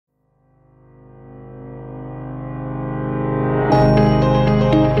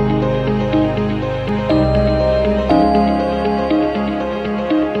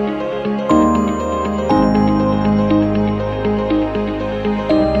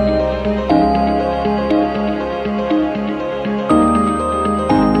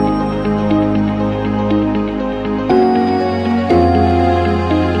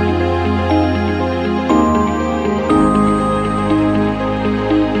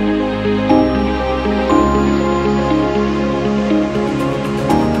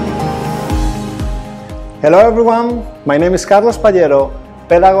Hello everyone, my name is Carlos Pallero,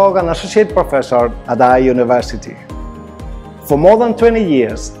 pedagogue and associate professor at the University. For more than 20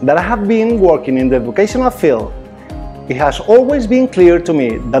 years that I have been working in the educational field, it has always been clear to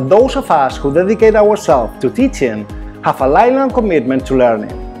me that those of us who dedicate ourselves to teaching have a lifelong commitment to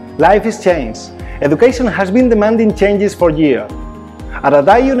learning. Life is changed. Education has been demanding changes for years. At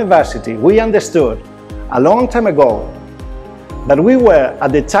the University, we understood a long time ago that we were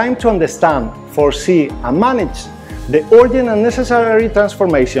at the time to understand, foresee and manage the urgent and necessary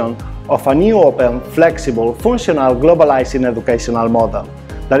transformation of a new open, flexible, functional, globalizing educational model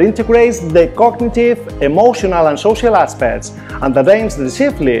that integrates the cognitive, emotional and social aspects and that aims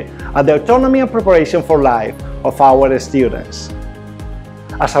decisively at the autonomy and preparation for life of our students.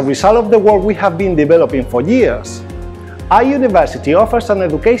 As a result of the work we have been developing for years, our university offers an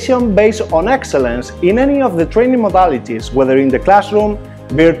education based on excellence in any of the training modalities, whether in the classroom,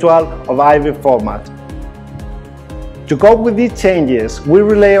 virtual or hybrid format. To cope with these changes, we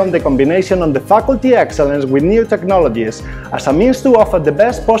rely on the combination of the faculty excellence with new technologies as a means to offer the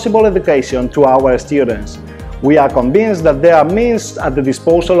best possible education to our students. We are convinced that there are means at the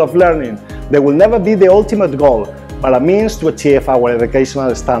disposal of learning. They will never be the ultimate goal, but a means to achieve our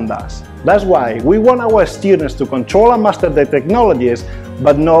educational standards. That's why we want our students to control and master the technologies,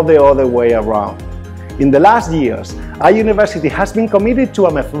 but not the other way around. In the last years, our university has been committed to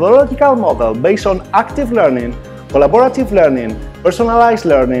a methodological model based on active learning, collaborative learning, personalized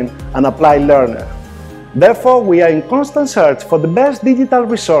learning, and applied learning. Therefore, we are in constant search for the best digital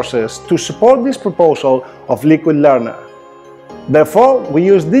resources to support this proposal of liquid learner. Therefore, we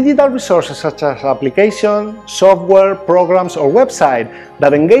use digital resources such as applications, software, programs, or websites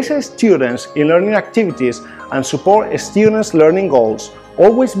that engage students in learning activities and support students' learning goals,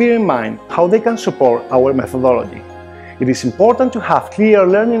 always bear in mind how they can support our methodology. It is important to have clear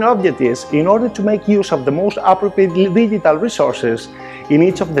learning objectives in order to make use of the most appropriate digital resources in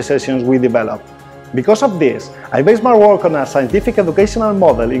each of the sessions we develop. Because of this, I base my work on a scientific educational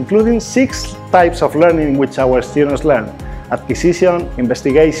model including 6 types of learning in which our students learn: acquisition,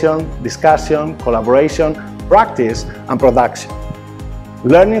 investigation, discussion, collaboration, practice, and production.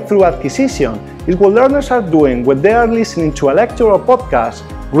 Learning through acquisition is what learners are doing when they are listening to a lecture or podcast,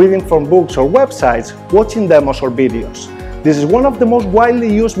 reading from books or websites, watching demos or videos. This is one of the most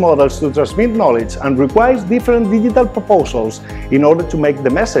widely used models to transmit knowledge and requires different digital proposals in order to make the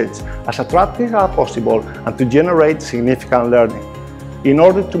message as attractive as possible and to generate significant learning. In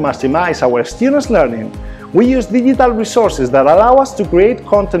order to maximize our students' learning, we use digital resources that allow us to create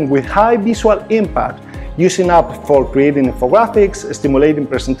content with high visual impact, using apps for creating infographics, stimulating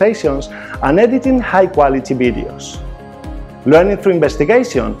presentations, and editing high-quality videos. Learning through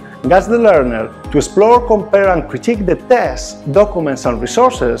investigation guides the learner to explore, compare, and critique the tests, documents, and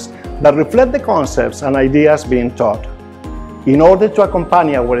resources that reflect the concepts and ideas being taught. In order to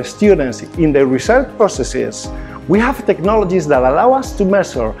accompany our students in their research processes, we have technologies that allow us to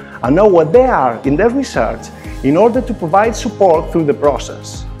measure and know what they are in their research in order to provide support through the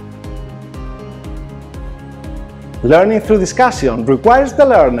process. Learning through discussion requires the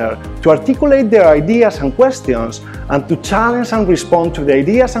learner to articulate their ideas and questions and to challenge and respond to the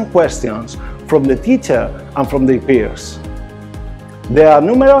ideas and questions from the teacher and from their peers. There are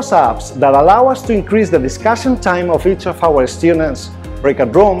numerous apps that allow us to increase the discussion time of each of our students,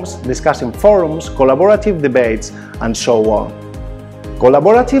 breakout rooms, discussion forums, collaborative debates, and so on.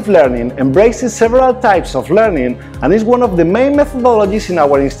 Collaborative learning embraces several types of learning and is one of the main methodologies in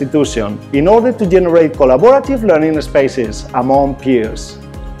our institution in order to generate collaborative learning spaces among peers.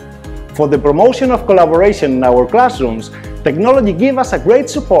 For the promotion of collaboration in our classrooms, technology gives us a great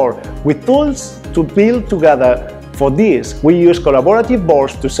support with tools to build together. For this, we use collaborative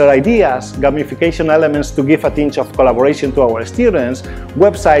boards to share ideas, gamification elements to give a tinge of collaboration to our students,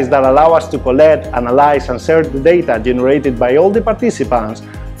 websites that allow us to collect, analyze, and share the data generated by all the participants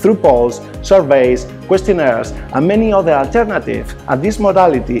through polls, surveys, questionnaires, and many other alternatives, and this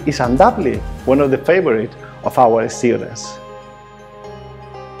modality is undoubtedly one of the favorites of our students.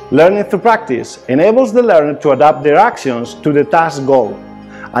 Learning through practice enables the learner to adapt their actions to the task goal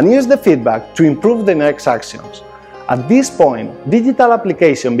and use the feedback to improve the next actions. At this point, digital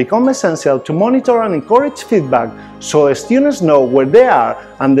applications become essential to monitor and encourage feedback so students know where they are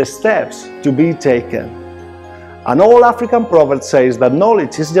and the steps to be taken. An old African proverb says that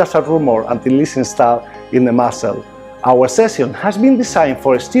knowledge is just a rumor until it's installed in the muscle. Our session has been designed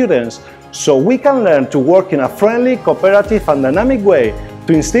for students so we can learn to work in a friendly, cooperative and dynamic way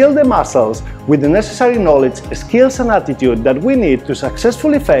to instill the muscles with the necessary knowledge, skills and attitude that we need to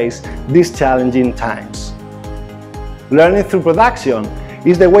successfully face these challenging times. Learning through production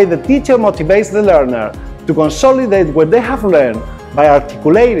is the way the teacher motivates the learner to consolidate what they have learned by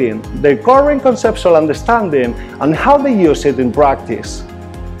articulating their current conceptual understanding and how they use it in practice.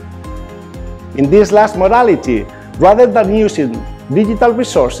 In this last modality, rather than using digital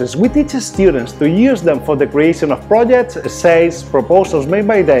resources, we teach students to use them for the creation of projects, essays, proposals made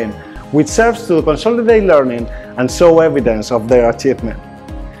by them, which serves to consolidate learning and show evidence of their achievement.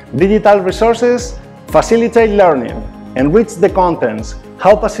 Digital resources facilitate learning, enrich the contents,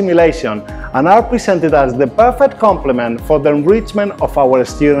 help assimilation, and are presented as the perfect complement for the enrichment of our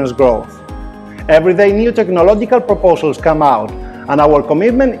students' growth. Every day new technological proposals come out, and our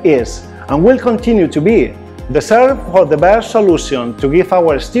commitment is, and will continue to be, the search for the best solution to give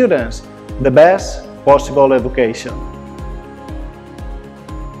our students the best possible education.